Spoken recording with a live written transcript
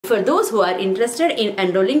for those who are interested in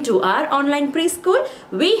enrolling to our online preschool,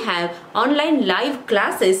 we have online live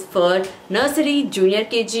classes for nursery, junior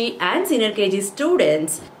KG and senior KG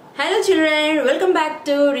students. Hello children, welcome back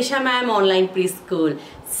to Risha Ma'am Online Preschool.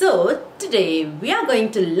 So today we are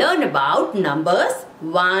going to learn about numbers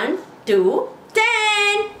 1 to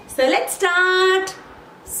 10. So let's start.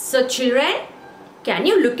 So children, can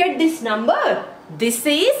you look at this number? This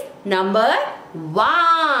is number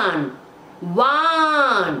 1.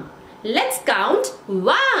 1. Let's count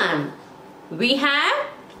 1. We have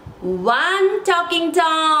 1 talking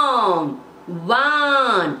tom.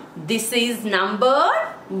 1. This is number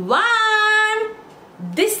 1.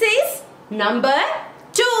 This is number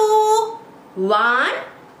 2. 1,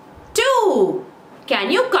 2. Can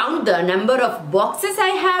you count the number of boxes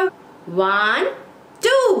I have? 1,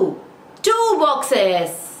 2. 2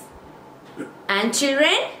 boxes. And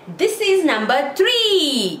children, this is number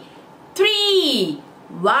 3. 3.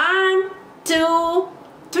 1, 2,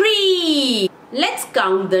 3. Let's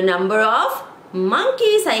count the number of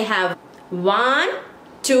monkeys I have. 1,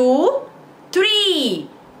 2, 3.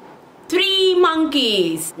 3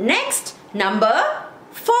 monkeys. Next, number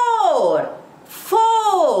 4.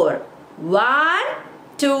 4. 1,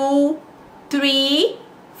 2, 3,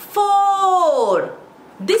 4.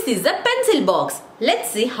 This is a pencil box. Let's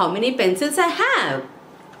see how many pencils I have.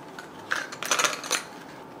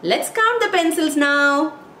 Let's count the pencils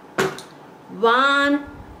now. 1,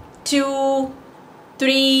 2,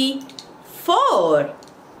 3, 4.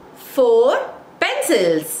 4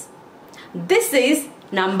 pencils. This is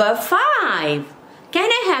number 5. Can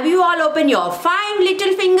I have you all open your 5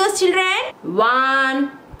 little fingers, children?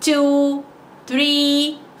 1, 2,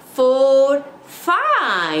 3, 4,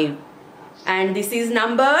 5. And this is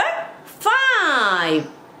number 5.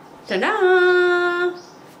 Ta-da!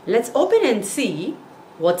 Let's open and see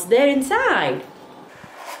what's there inside.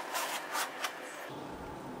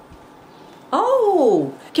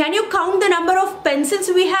 Oh, can you count the number of pencils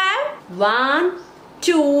we have? 1,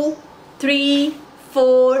 2, 3,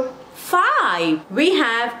 4, 5. We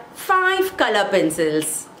have 5 color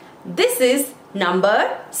pencils. This is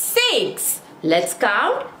number 6. Let's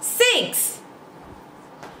count 6.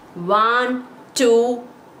 1, 2,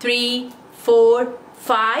 3, 4,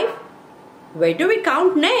 5. Where do we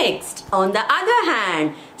count next? On the other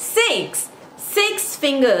hand, 6. 6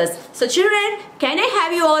 fingers. So children, can I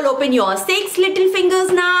have you all open your 6 little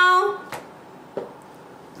fingers now?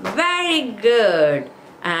 Very good.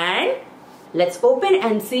 And let's open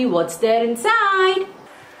and see what's there inside.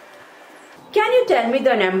 Can you tell me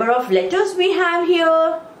the number of letters we have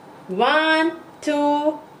here? 1,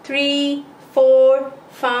 2, 3, 4,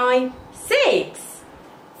 5, 6.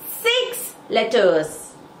 6 letters.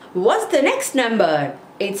 What's the next number?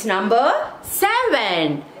 It's number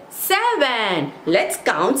 7. 7. Let's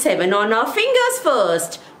count 7 on our fingers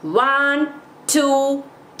first. 1, 2,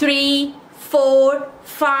 3, 4,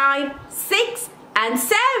 5, 6 and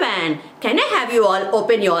 7. Can I have you all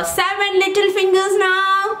open your 7 little fingers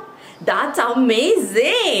now? That's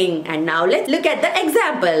amazing. And now let's look at the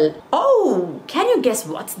example. Oh, can you guess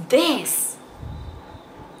what's this?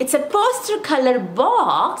 It's a poster color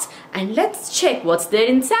box and let's check what's there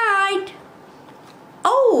inside.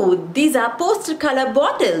 Oh, these are poster color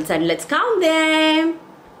bottles and let's count them.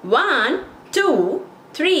 1, 2,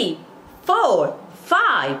 3, 4,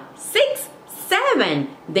 5, 6, 7.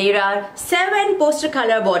 There are 7 poster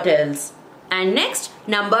color bottles. And next,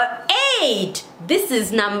 number 8. This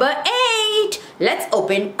is number 8. Let's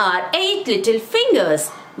open our 8 little fingers.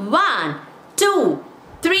 1, 2,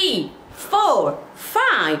 3, 4,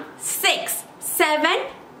 5, 6, 7,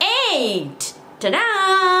 8.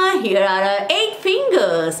 Ta-da! Here are our 8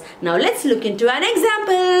 fingers. Now let's look into an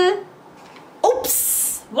example.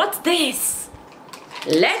 Oops! What's this?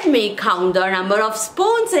 Let me count the number of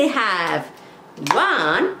spoons I have.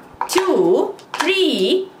 1, 2,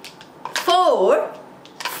 3, 4,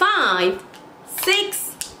 5,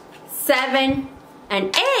 6, 7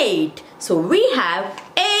 and 8. So we have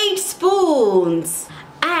 8 spoons.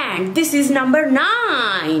 And this is number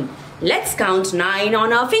 9. Let's count 9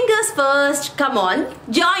 on our fingers first. Come on,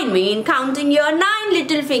 join me in counting your 9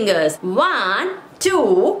 little fingers. 1,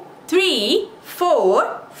 2, 3,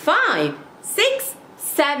 4, 5, 6,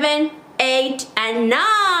 7, 8 and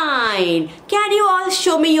 9. Can you all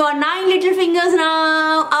show me your 9 little fingers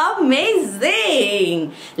now?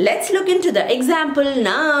 Amazing. Let's look into the example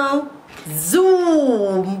now.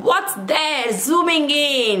 Zoom. What's there? Zooming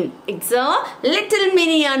in. It's a little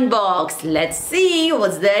mini unbox. Let's see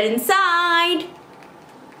what's there inside.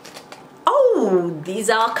 Oh, these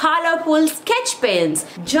are colorful sketch pens.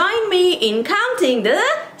 Join me in counting the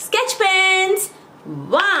sketch pens.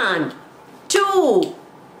 1, 2,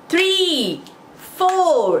 3,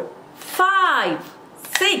 4, 5,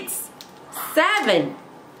 6, 7,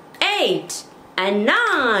 8 and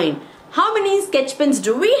 9. How many sketch pens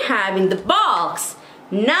do we have in the box?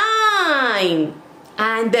 9.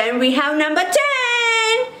 And then we have number 10.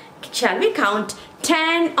 Shall we count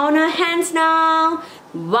 10 on our hands now?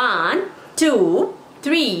 1, 2,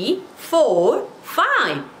 3, 4,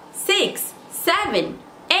 5, 6, 7,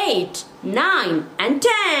 8, 9 and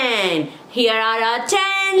 10. Here are our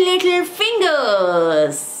 10 little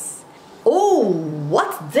fingers. Oh,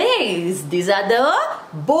 what's this? These are the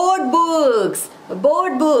board books.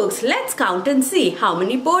 Board books. Let's count and see how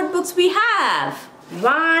many board books we have.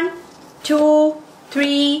 1, 2,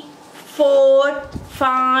 3, 4,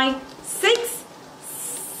 5, 6,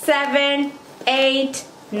 7, 8,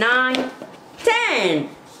 9, 10.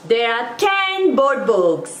 There are 10 board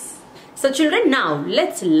books. So children, now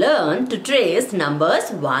let's learn to trace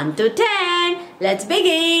numbers 1 to 10. Let's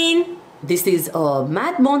begin. This is a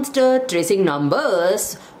math monster tracing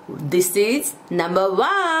numbers. This is number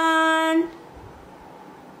 1.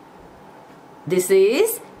 This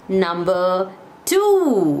is number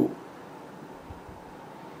 2.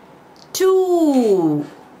 2.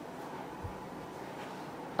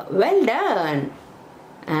 Well done.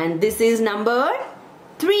 And this is number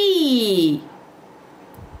 3.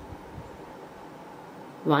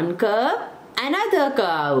 One curve, another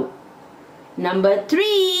curve. Number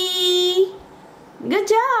 3. Good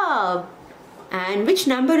job. And which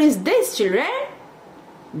number is this, children?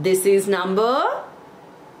 This is number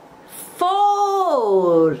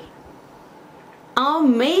 4.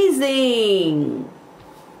 Amazing.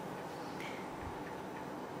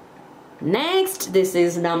 Next, this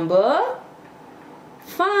is number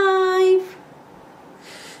 5.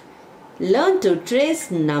 Learn to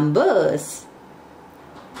trace numbers.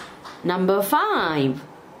 Number 5.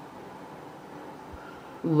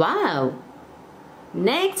 Wow.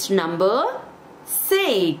 Next, number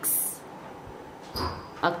 6.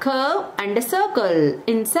 A curve and a circle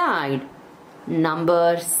inside.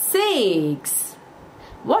 Number 6.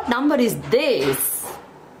 What number is this?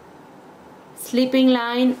 Sleeping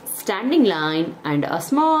line, standing line and a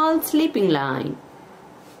small sleeping line.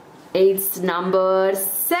 It's number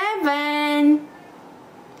 7.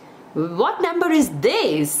 What number is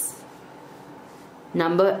this?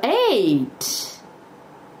 Number 8.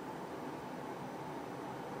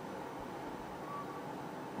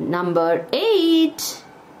 Number 8.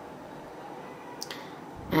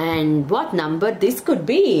 And what number this could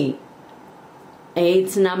be?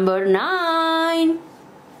 It's number 9.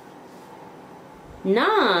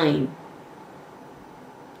 9.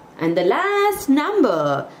 And the last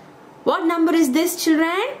number. What number is this,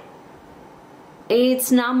 children?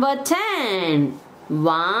 It's number 10.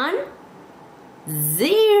 1,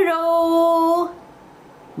 0.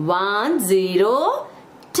 1, 0,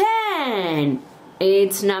 10.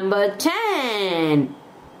 It's number 10.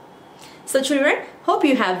 So children, hope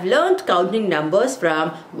you have learned counting numbers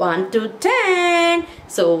from 1 to 10.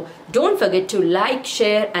 So don't forget to like,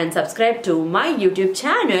 share and subscribe to my YouTube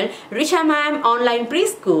channel, Richa Ma'am Online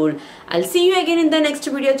Preschool. I'll see you again in the next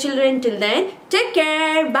video, children. Till then, take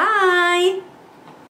care. Bye.